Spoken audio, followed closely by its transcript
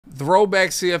Throwback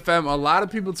CFM. A lot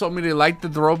of people told me they liked the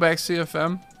Throwback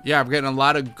CFM. Yeah, I'm getting a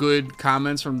lot of good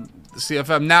comments from the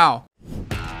CFM now.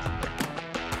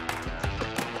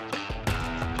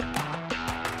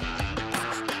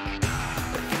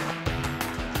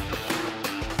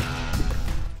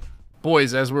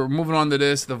 Boys, as we're moving on to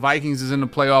this, the Vikings is in the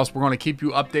playoffs. We're going to keep you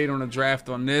updated on the draft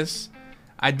on this.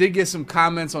 I did get some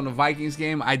comments on the Vikings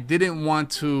game. I didn't want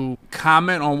to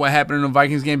comment on what happened in the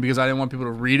Vikings game because I didn't want people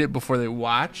to read it before they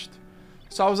watched.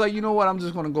 So I was like, you know what? I'm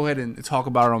just going to go ahead and talk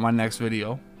about it on my next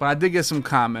video. But I did get some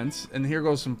comments, and here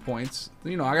goes some points.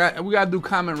 You know, we got to do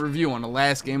comment review on the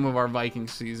last game of our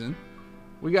Vikings season.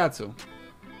 We got to.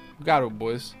 We got to,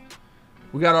 boys.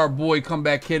 We got our boy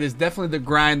Comeback Kid. It's definitely the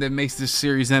grind that makes this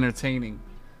series entertaining.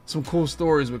 Some cool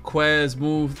stories with Quez,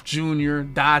 Muth, Jr.,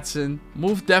 Dotson.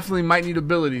 Muth definitely might need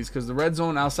abilities because the red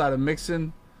zone outside of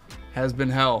Mixon has been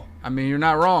hell. I mean, you're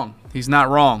not wrong. He's not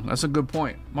wrong. That's a good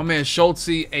point. My man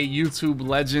Schultze, a YouTube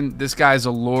legend. This guy's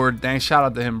a lord. Dang, shout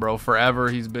out to him, bro. Forever.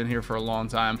 He's been here for a long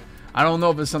time. I don't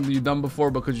know if it's something you've done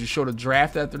before because you showed a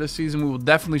draft after this season. We will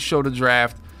definitely show the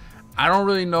draft. I don't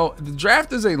really know. The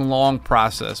draft is a long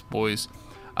process, boys.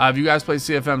 If you guys play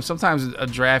CFM, sometimes a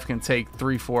draft can take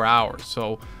 3-4 hours.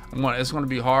 So it's going to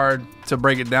be hard to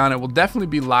break it down. It will definitely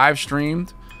be live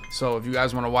streamed. So if you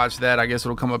guys want to watch that, I guess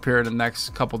it'll come up here in the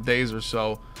next couple days or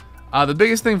so. The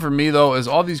biggest thing for me, though, is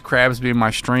all these crabs being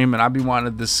my stream, and I'll be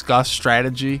wanting to discuss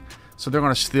strategy. So they're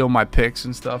going to steal my picks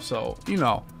and stuff. So, you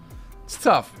know, it's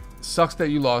tough. Sucks that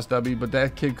you lost, Dubby, but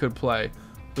that kid could play.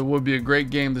 It would be a great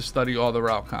game to study all the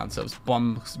route concepts.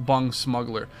 Bung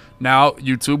Smuggler. Now,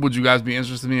 YouTube, would you guys be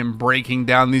interested in breaking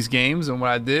down these games and what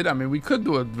I did? I mean, we could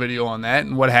do a video on that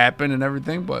and what happened and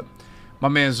everything, but my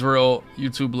man's real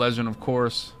YouTube legend, of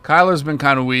course. Kyler's been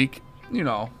kind of weak. You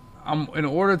know, in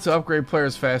order to upgrade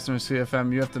players faster in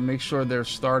CFM, you have to make sure they're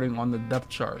starting on the depth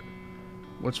chart,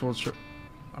 which will...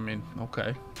 I mean,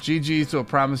 okay. GG to a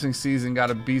promising season. Got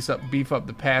to beef up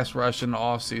the pass rush in the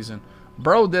offseason.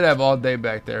 Bro did have all day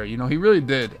back there. You know, he really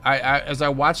did. As I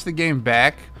watched the game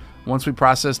back, once we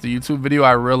processed the YouTube video,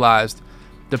 I realized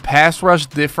the pass rush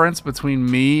difference between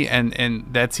me and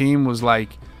that team was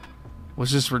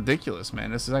just ridiculous,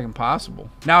 man. This is like impossible.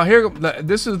 Now here,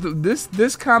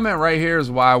 this comment right here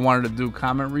is why I wanted to do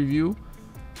comment review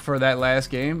for that last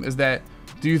game. Is that,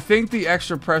 do you think the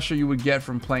extra pressure you would get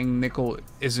from playing nickel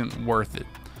isn't worth it?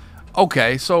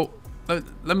 Okay, so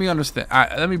let me understand.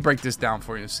 Let me break this down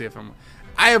for you and see if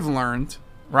I have learned,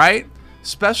 right?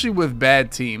 Especially with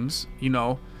bad teams, you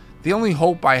know, the only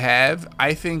hope I have,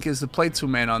 I think, is to play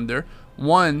two-man under.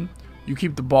 One, you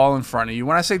keep the ball in front of you.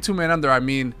 When I say two-man under, I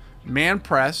mean man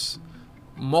press,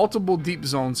 multiple deep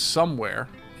zones somewhere,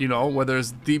 you know, whether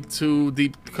it's deep 2,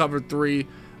 deep cover 3,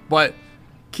 but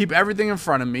keep everything in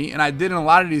front of me. And I did in a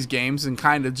lot of these games and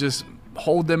kind of just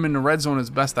hold them in the red zone as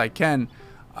best I can.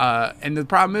 And the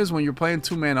problem is when you're playing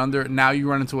two-man under, now you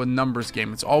run into a numbers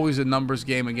game. It's always a numbers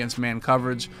game against man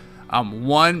coverage.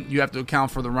 One, you have to account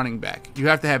for the running back. You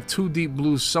have to have 2 deep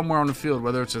blues somewhere on the field,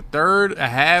 whether it's a third, a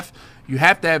half. You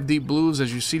have to have deep blues.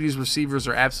 As you see, these receivers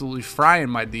are absolutely frying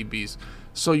my DBs.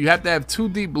 So you have to have 2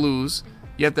 deep blues.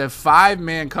 You have to have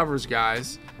 5-man coverage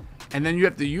guys. And then you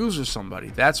have to user somebody.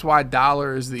 That's why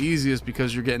dollar is the easiest,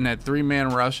 because you're getting that 3-man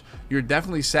rush. You're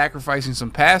definitely sacrificing some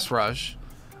pass rush.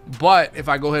 But if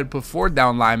I go ahead and put 4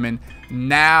 down linemen,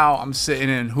 now I'm sitting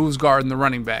in who's guarding the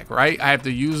running back, right? I have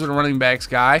to use the running back's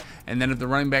guy, and then if the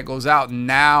running back goes out,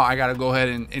 now I got to go ahead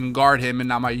and guard him, and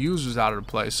now my user's out of the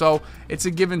play. So it's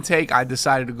a give and take. I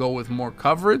decided to go with more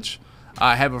coverage,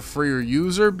 have a freer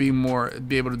user, be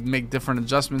able to make different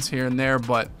adjustments here and there.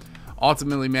 But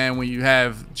ultimately, man, when you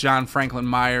have John Franklin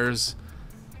Myers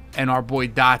and our boy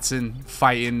Dotson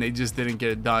fighting, they just didn't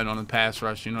get it done on the pass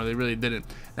rush. You know, they really didn't.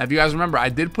 Now, if you guys remember, I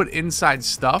did put inside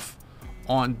stuff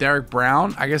on Derek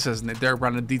Brown. I guess that's Derek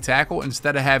Brown, the D tackle,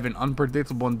 instead of having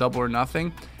unpredictable and double or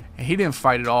nothing. And he didn't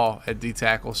fight at all at D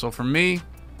tackle. So for me,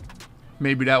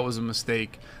 maybe that was a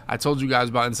mistake. I told you guys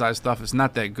about inside stuff. It's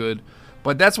not that good.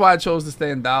 But that's why I chose to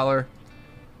stay in dollar.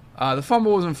 The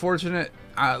fumble was unfortunate.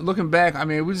 Looking back, I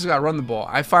mean, we just got to run the ball.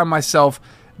 I find myself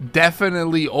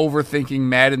definitely overthinking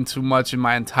Madden too much in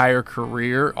my entire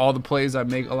career. All the plays I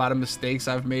make, a lot of mistakes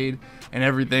I've made, and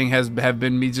everything have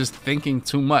been me just thinking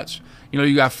too much. You know,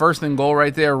 you got 1st and goal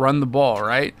right there, run the ball,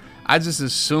 right? I just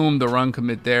assumed the run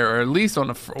commit there, or at least on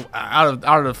the out of the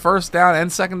 1st down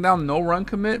and 2nd down, no run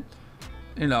commit.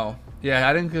 You know, yeah,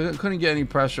 I couldn't get any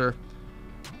pressure.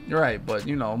 You're right, but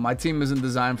you know, my team isn't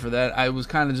designed for that. I was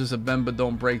kind of just a bend but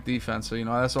don't break defense, so you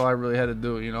know, that's all I really had to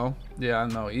do. You know, yeah, I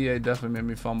know EA definitely made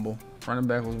me fumble. Running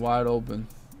back was wide open.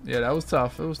 Yeah, that was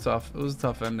tough. It was tough. It was a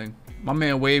tough ending. My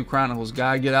man Wave Chronicles,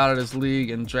 gotta get out of this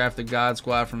league and draft a God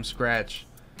Squad from scratch.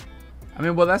 I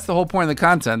mean, well, that's the whole point of the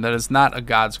content, that it's not a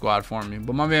God Squad for me.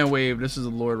 But my man Wave, this is a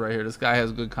lord right here. This guy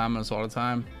has good comments all the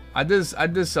time. I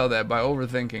did sell that by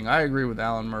overthinking. I agree with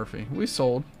Alan Murphy. We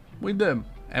sold. We did.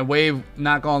 And Wave,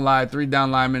 not gonna lie, 3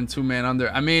 down linemen, 2 man under.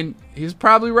 I mean, he's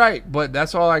probably right, but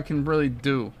that's all I can really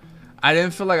do. I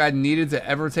didn't feel like I needed to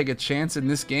ever take a chance in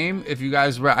this game. If you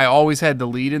guys, I always had the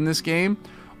lead in this game.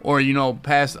 Or, you know,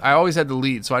 I always had the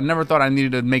lead, so I never thought I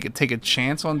needed to take a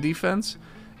chance on defense.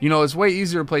 You know, it's way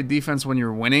easier to play defense when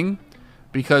you're winning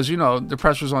because, you know, the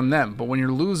pressure's on them. But when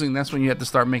you're losing, that's when you have to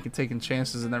start taking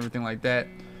chances and everything like that.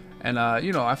 And,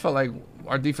 you know, I felt like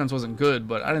our defense wasn't good,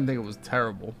 but I didn't think it was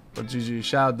terrible. But GG,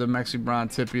 shout out to Mexi Brown,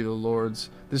 Tippy, the Lords.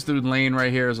 This dude Lane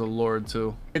right here is a Lord,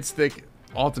 too. It's thick,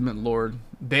 ultimate Lord.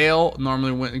 Dale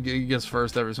normally gets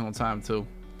first every single time, too.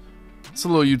 It's a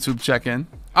little YouTube check-in.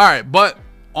 All right, but...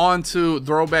 on to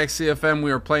Throwback CFM. We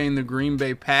are playing the Green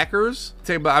Bay Packers.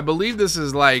 I believe this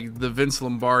is like the Vince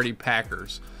Lombardi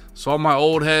Packers. So all my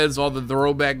old heads, all the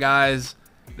throwback guys,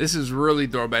 this is really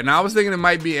throwback. Now I was thinking it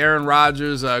might be Aaron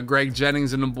Rodgers, Greg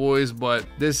Jennings and the boys, but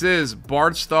this is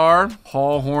Bart Starr,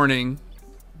 Paul Hornung.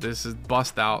 This is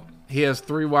bust out. He has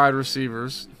 3 wide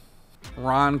receivers.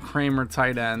 Ron Kramer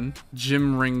tight end.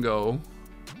 Jim Ringo.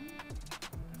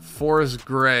 Forrest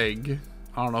Gregg.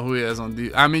 I don't know who he has on D.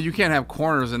 I mean, you can't have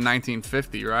corners in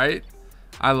 1950, right?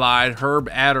 I lied. Herb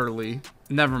Adderley.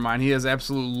 Never mind. He has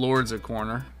absolute lords at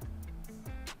corner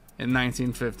in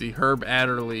 1950. Herb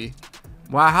Adderley.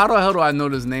 Wow, how the hell do I know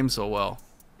this name so well?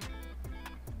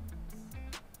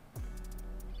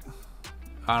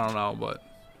 I don't know, but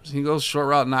he goes short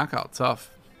route knockout. Tough.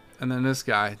 And then this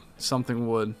guy, Something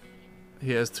Wood.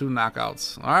 He has 2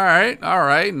 knockouts. All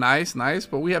right. Nice.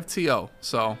 But we have T.O.,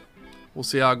 so... we'll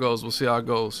see how it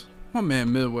goes. My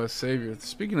man, Midwest Savior.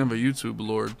 Speaking of a YouTube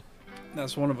lord,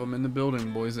 that's one of them in the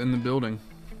building, boys. In the building.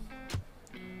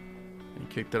 He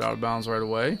kicked it out of bounds right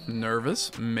away.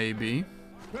 Nervous, maybe.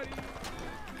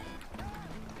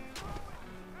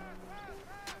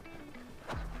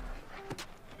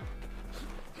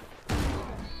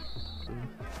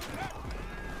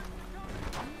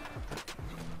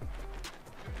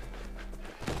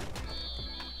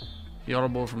 He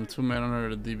audible from 2 man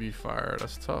under the DB fire.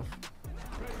 That's tough.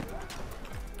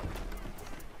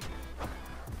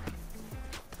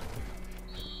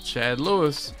 Chad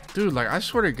Lewis, dude. Like I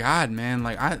swear to God, man.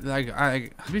 Like I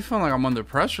be feeling like I'm under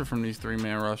pressure from these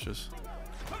 3-man rushes.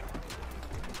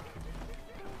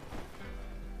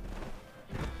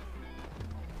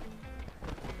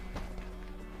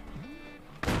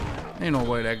 Ain't no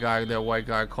way that white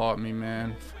guy caught me,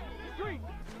 man.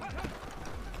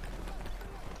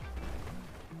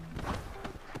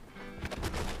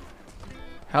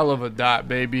 Hell of a dot,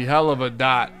 baby. Hell of a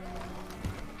dot.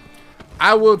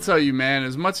 I will tell you, man,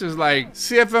 as much as like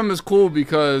CFM is cool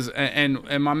because and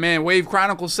my man Wave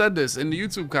Chronicles said this in the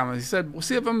YouTube comments. He said, well,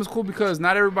 CFM is cool because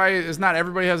not everybody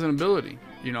has an ability,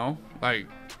 you know? Like,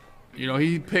 you know,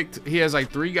 he has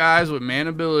like 3 guys with man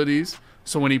abilities.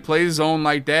 So when he plays zone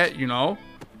like that, you know,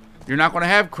 you're not going to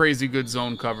have crazy good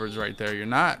zone coverage right there. You're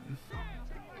not.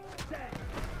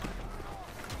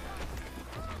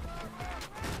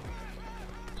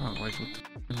 I don't like what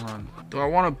the run. Do I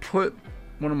want to put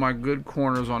one of my good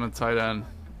corners on a tight end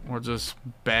or just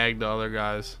bag the other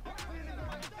guys?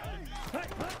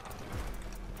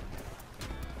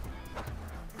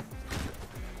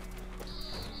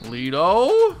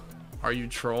 Lido? Are you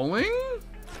trolling?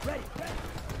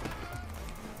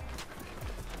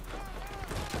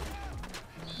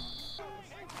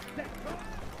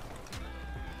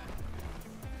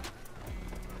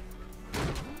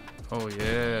 Oh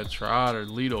yeah, Trotter,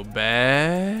 Lido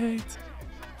bagged.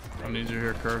 I need you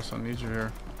here, Curse. I need you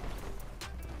here.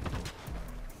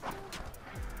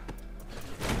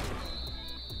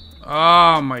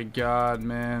 Oh my God,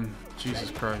 man.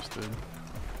 Jesus Christ, dude.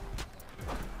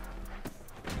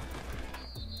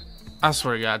 I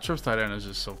swear to God, Trips tight end is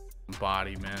just so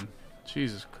body, man.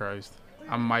 Jesus Christ.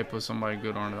 I might put somebody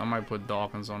good on it. I might put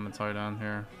Dawkins on the tight end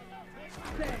here.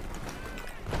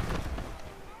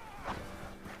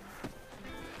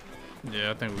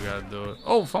 Yeah, I think we gotta do it.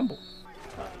 Oh, fumble.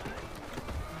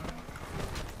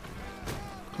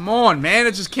 Come on, man.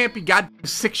 It just can't be got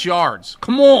 6 yards.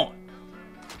 Come on.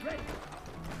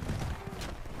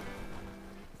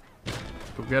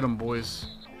 Go get him, boys.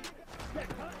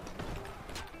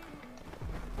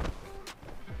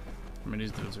 I mean,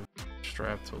 these dudes are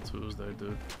strapped till Tuesday,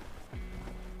 dude.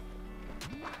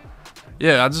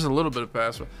 Yeah, just a little bit of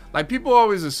pass. Like, people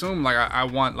always assume, like, I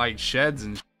want, like, sheds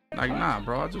and like, nah,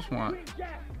 bro. I just want...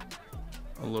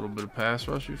 A little bit of pass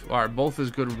rush. All right, both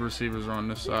his good receivers are on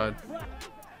this side.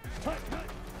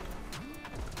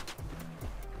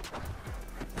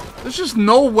 There's just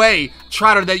no way,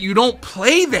 Trotter, that you don't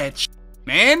play that shit,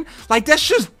 man. Like, that's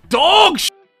just dog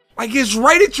shit. Like, it's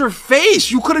right at your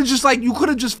face. You could have just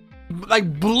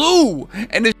like blew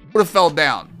and it would have fell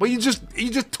down. But you just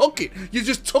took it. You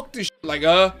just took this shit like,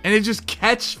 and it just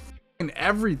catch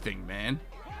everything, man.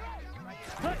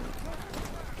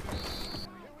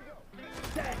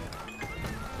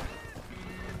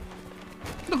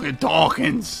 Look at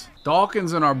Dawkins.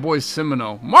 Dawkins and our boy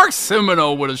Semino. Mark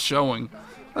Semino with a showing.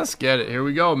 Let's get it. Here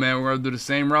we go, man. We're going to do the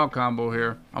same route combo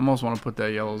here. I almost want to put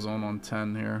that yellow zone on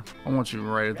 10 here. I want you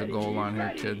right at the goal line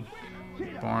here, kid.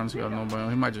 Barnes got nobody.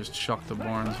 He might just chuck the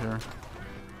Barnes here.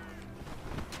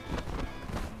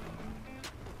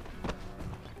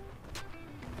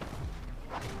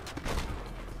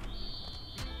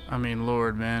 I mean,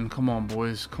 Lord, man. Come on,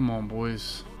 boys. Come on,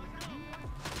 boys.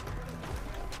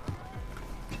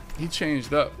 He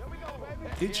changed up.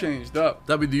 He changed up.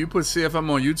 W, do you put CFM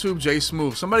on YouTube? Jay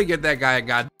Smooth. Somebody get that guy a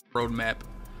goddamn roadmap.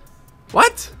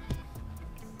 What?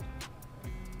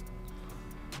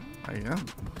 Yeah,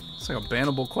 it's like a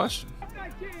bannable question.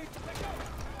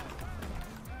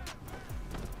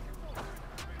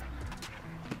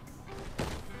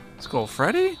 Let's go,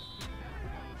 Freddy.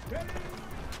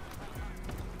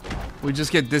 We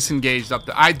just get disengaged up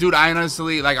there. Dude, I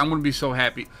honestly, like, I'm gonna be so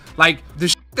happy. Like, the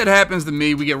shit that happens to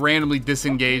me, we get randomly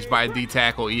disengaged by a D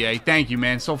tackle. EA, thank you,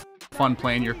 man. So fun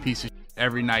playing your piece of shit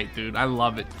every night, dude. I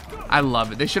love it. I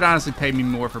love it. They should honestly pay me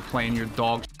more for playing your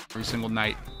dog shit every single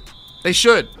night. They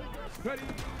should.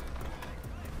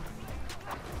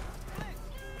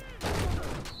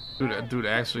 Dude, that dude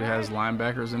actually has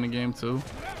linebackers in the game too.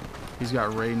 He's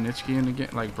got Ray Nitschke in the game.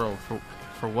 Like, bro,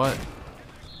 for what?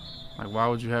 Like, why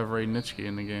would you have Ray Nitschke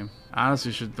in the game? I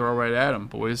honestly should throw right at him,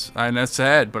 boys. And that's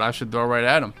sad, but I should throw right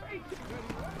at him.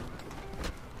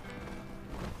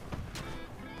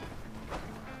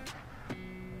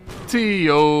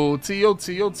 T.O. T.O.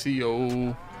 T.O.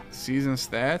 T.O. Season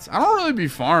stats? I don't really be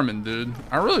farming, dude.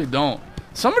 I really don't.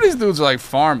 Some of these dudes are like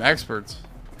farm experts.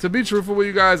 To be truthful with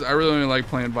you guys, I really only like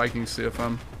playing Vikings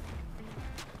CFM.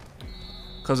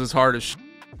 Because it's hard as shit.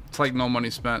 It's like no money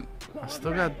spent. I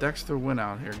still got Dexter Win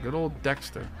out here. Good old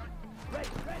Dexter.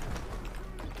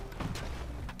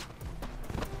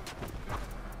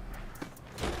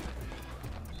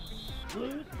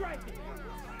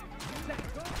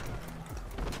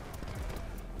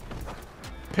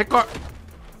 Pick up.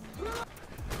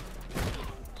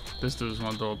 This dude's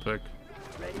gonna throw a pick.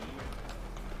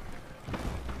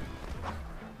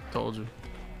 Told you.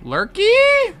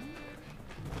 Lurky?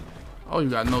 Oh, you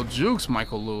got no jukes,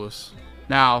 Michael Lewis.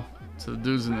 Now, to the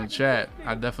dudes in the chat,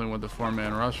 I definitely went the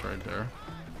 4-man rush right there.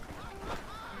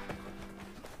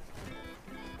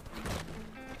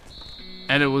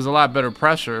 And it was a lot better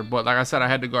pressure, but like I said, I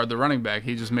had to guard the running back.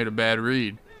 He just made a bad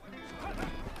read.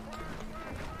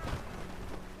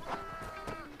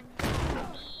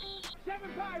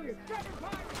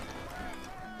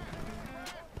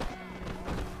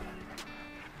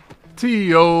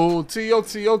 T.O. T.O.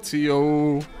 T.O.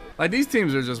 T.O. Like, these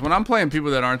teams are just, when I'm playing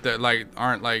people that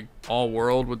aren't like all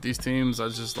world with these teams, I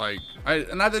just like,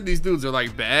 not that these dudes are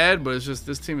like bad, but it's just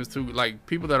this team is too, like,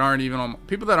 people that aren't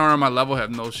on my level have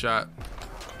no shot.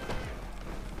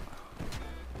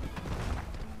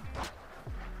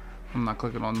 I'm not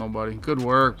clicking on nobody. Good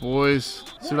work, boys.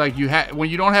 See, like,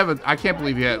 when you don't have a, I can't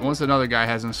believe yet, once another guy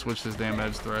hasn't switched his damn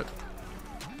edge threat.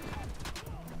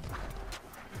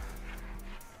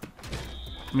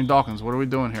 I mean, Dawkins, what are we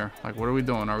doing here? Like, what are we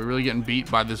doing? Are we really getting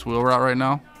beat by this wheel route right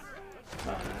now?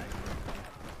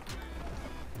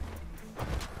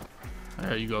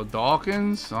 There you go,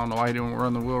 Dawkins. I don't know why he didn't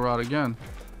run the wheel route again.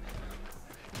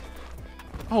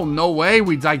 Oh, no way.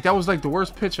 That was like the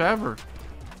worst pitch ever.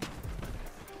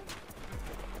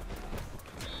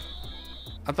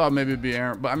 I thought maybe it'd be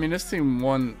Aaron, but I mean, this team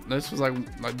won. This was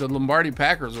like the Lombardi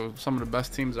Packers were some of the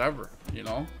best teams ever, you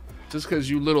know? Just because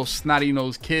you little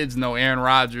snotty-nosed kids know Aaron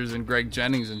Rodgers and Greg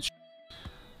Jennings and shit.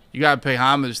 You got to pay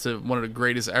homage to one of the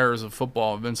greatest eras of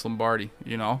football, Vince Lombardi,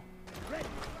 you know?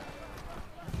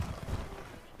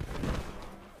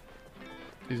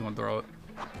 He's going to throw it.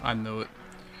 I knew it.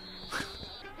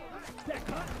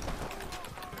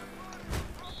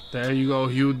 There you go,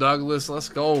 Hugh Douglas. Let's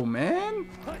go, man.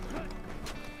 God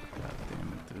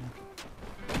damn it, dude.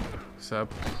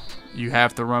 Except you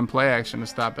have to run play action to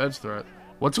stop edge threat.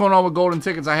 What's going on with golden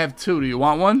tickets? I have 2. Do you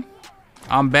want one?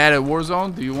 I'm bad at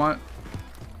Warzone. Do you want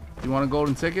a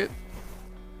golden ticket?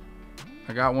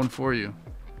 I got one for you.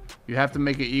 You have to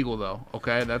make it eagle though,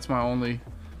 okay? That's my only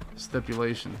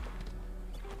stipulation.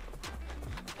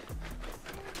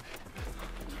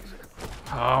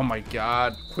 Oh my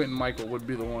God. Quentin Michael would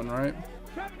be the one, right?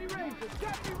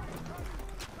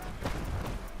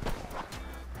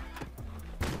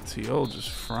 T.O. just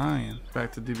frying.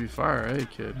 Back to DB Fire. Hey,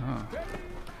 kid, huh?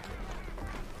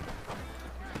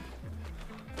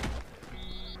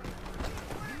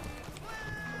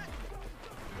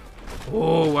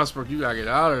 Oh, Westbrook, you gotta get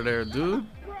out of there, dude.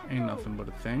 Ain't nothing but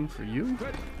a thing for you.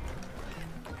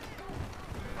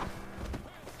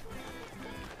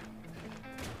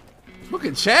 Look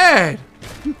at Chad.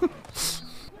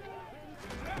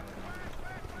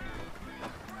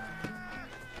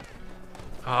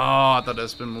 Oh, I thought that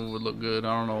spin move would look good.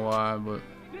 I don't know why, but.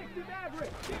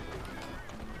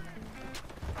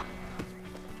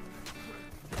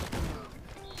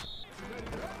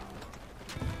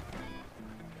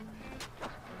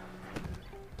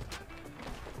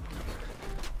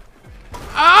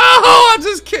 Oh, I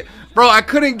just can't. Bro, I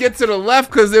couldn't get to the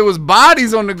left because there was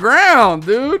bodies on the ground,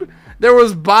 dude. There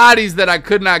was bodies that I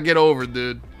could not get over,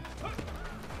 dude.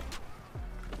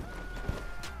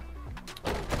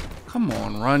 Come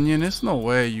on, Runyon. There's no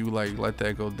way you like let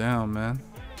that go down, man.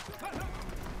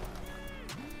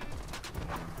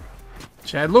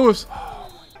 Chad Lewis.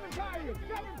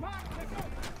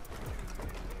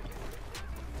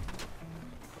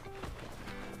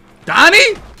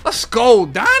 Donnie? Let's go,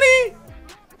 Donnie.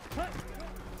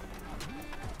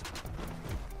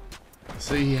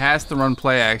 See, he has to run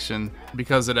play action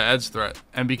because of the edge threat.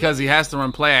 And because he has to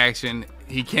run play action,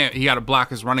 he got to block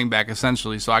his running back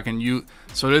essentially. So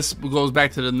so this goes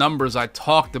back to the numbers I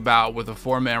talked about with a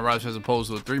 4-man rush as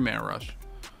opposed to a 3-man rush,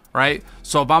 right?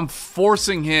 So if I'm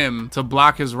forcing him to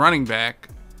block his running back,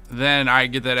 then I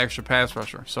get that extra pass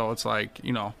rusher. So it's like,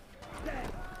 you know,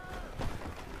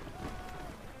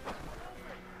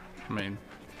 I mean,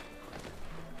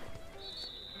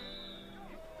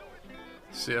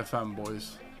 CFM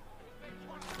boys.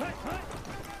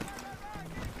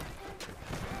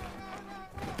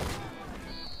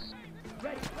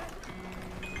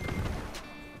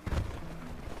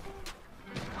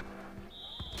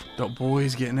 The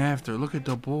boys getting after. Look at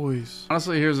the boys.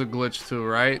 Honestly, here's a glitch too,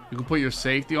 right? You can put your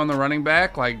safety on the running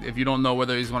back, like if you don't know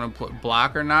whether he's going to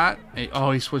block or not.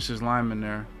 Oh, he switched his lineman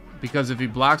there. Because if he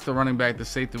blocks the running back, the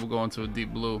safety will go into a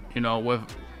deep blue. You know, with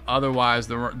otherwise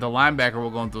the linebacker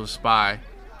will go into a spy.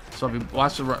 So if you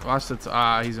watch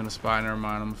the he's in a spy. Never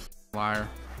mind, I'm a liar.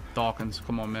 Dawkins,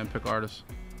 come on, man, pick artists.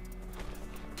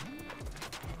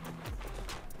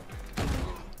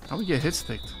 How we get hit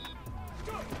sticked?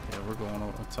 Yeah, we're going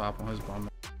over the top on his bum.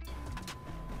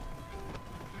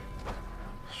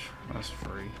 That's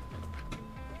free.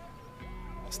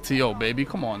 It's T.O., baby.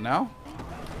 Come on now.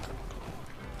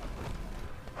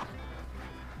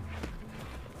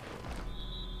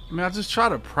 I mean, I just try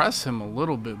to press him a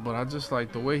little bit, but I just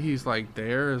like the way he's like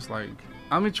there is like,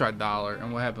 let me try dollar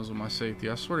and what happens with my safety.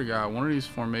 I swear to God, one of these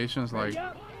formations, like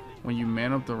when you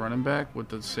man up the running back with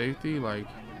the safety, like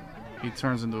he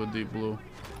turns into a deep blue.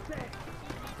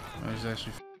 He's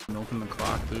actually milking the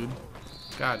clock, dude.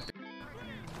 God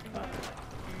damn.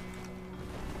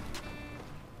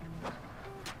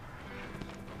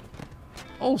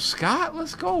 Oh, Scott,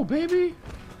 let's go, baby.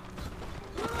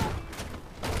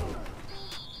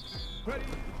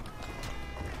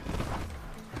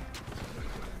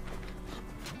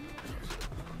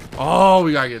 Oh,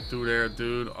 we gotta get through there,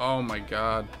 dude. Oh my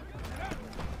God.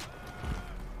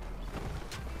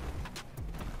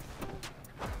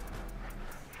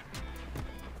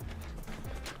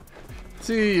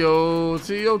 T.O.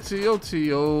 T.O. T.O.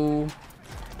 T.O.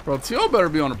 Bro, T.O. better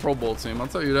be on a Pro Bowl team, I'll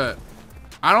tell you that.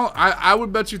 I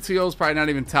would bet you T.O.'s probably not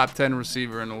even top 10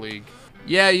 receiver in the league.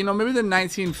 Yeah, you know, maybe the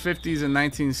 1950s and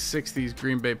 1960s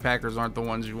Green Bay Packers aren't the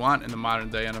ones you want in the modern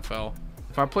day NFL.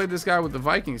 If I played this guy with the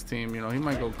Vikings team, you know, he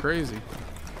might go crazy.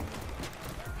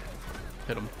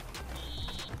 Hit him.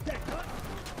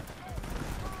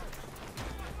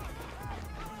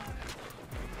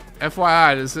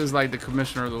 FYI, this is like the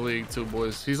commissioner of the league too,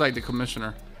 boys. He's like the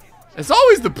commissioner. It's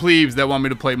always the plebes that want me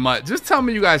to play MUT. Just tell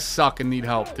me you guys suck and need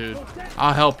help, dude.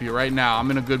 I'll help you right now. I'm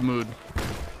in a good mood.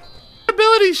 What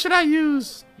ability should I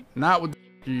use? Not what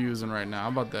you're using right now. How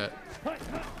about that?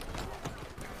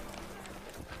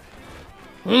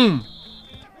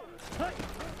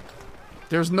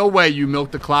 There's no way you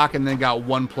milked the clock and then got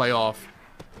one play off.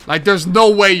 Like, there's no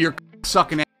way your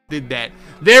sucking ass did that.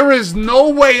 There is no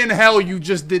way in hell you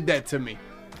just did that to me.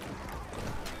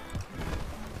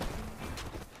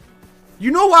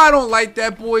 You know why I don't like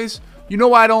that, boys? You know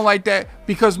why I don't like that?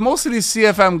 Because most of these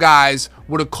CFM guys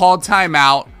would have called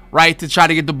timeout, right, to try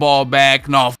to get the ball back.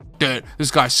 No, f that.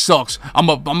 This guy sucks. I'm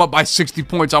up by 60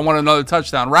 points. I want another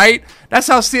touchdown, right? That's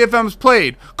how CFM's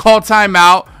played. Call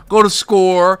timeout, go to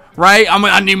score, right?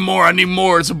 I need more. I need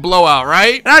more. It's a blowout,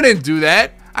 right? And I didn't do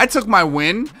that. I took my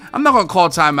win. I'm not gonna call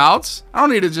timeouts. I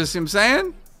don't need to just, you know what I'm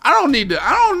saying? I don't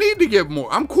need to get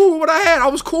more. I'm cool with what I had. I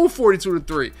was cool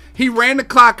 42-3. He ran the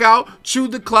clock out,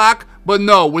 chewed the clock, but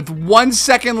no, with 1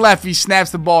 second left, he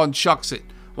snaps the ball and chucks it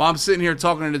while I'm sitting here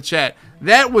talking in the chat.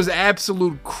 That was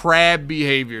absolute crab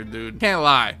behavior, dude. Can't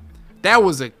lie. That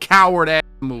was a coward-ass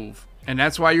move. And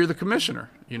that's why you're the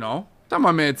commissioner, you know? Talking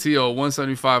my man T.O.,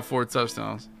 175, 4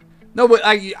 touchdowns. No, but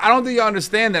I don't think you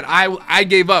understand that I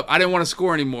gave up. I didn't want to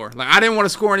score anymore. Like, I didn't want to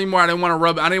score anymore. I didn't want to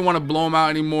rub it. I didn't want to blow him out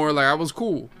anymore. Like, I was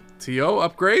cool. T.O.,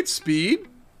 upgrade, speed.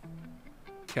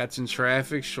 Catching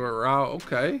traffic, short route.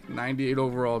 Okay, 98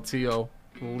 overall T.O.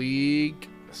 League,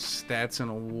 stats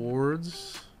and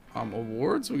awards.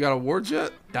 Awards? We got awards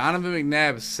yet? Donovan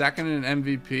McNabb, second in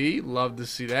MVP. Love to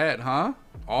see that, huh?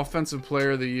 Offensive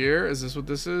player of the year. Is this what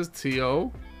this is?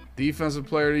 T.O. Defensive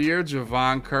player of the year,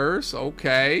 Javon Curse.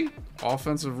 Okay.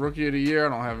 Offensive rookie of the year. I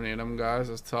don't have any of them guys.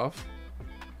 That's tough.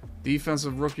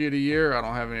 Defensive rookie of the year. I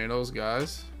don't have any of those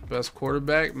guys. Best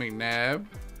quarterback, McNabb.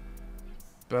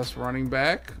 Best running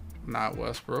back, not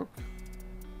Westbrook.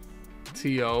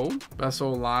 T.O. Best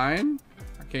O-line.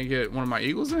 I can't get one of my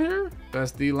Eagles in here.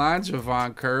 Best D-line,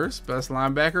 Javon Curse. Best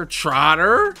linebacker,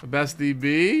 Trotter. Best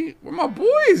DB. Where my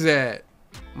boys at?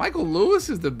 Michael Lewis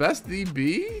is the best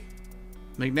DB?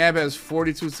 McNabb has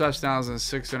 42 touchdowns and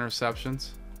 6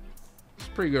 interceptions. It's a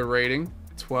pretty good rating.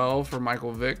 12 for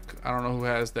Michael Vick. I don't know who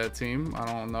has that team. I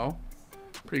don't know.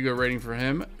 Pretty good rating for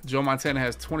him. Joe Montana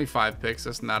has 25 picks.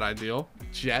 That's not ideal.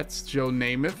 Jets, Joe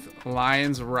Namath.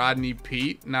 Lions, Rodney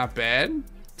Pete. Not bad.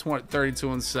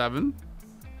 32-7.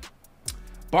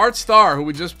 Bart Starr, who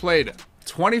we just played.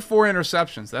 24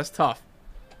 interceptions. That's tough.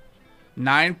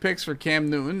 9 picks for Cam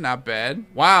Newton. Not bad.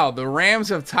 Wow, the Rams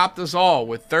have topped us all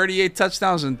with 38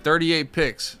 touchdowns and 38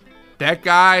 picks. That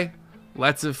guy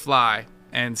lets it fly.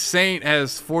 And Saint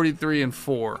has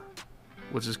 43-4,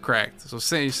 which is cracked. So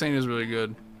Saint is really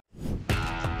good.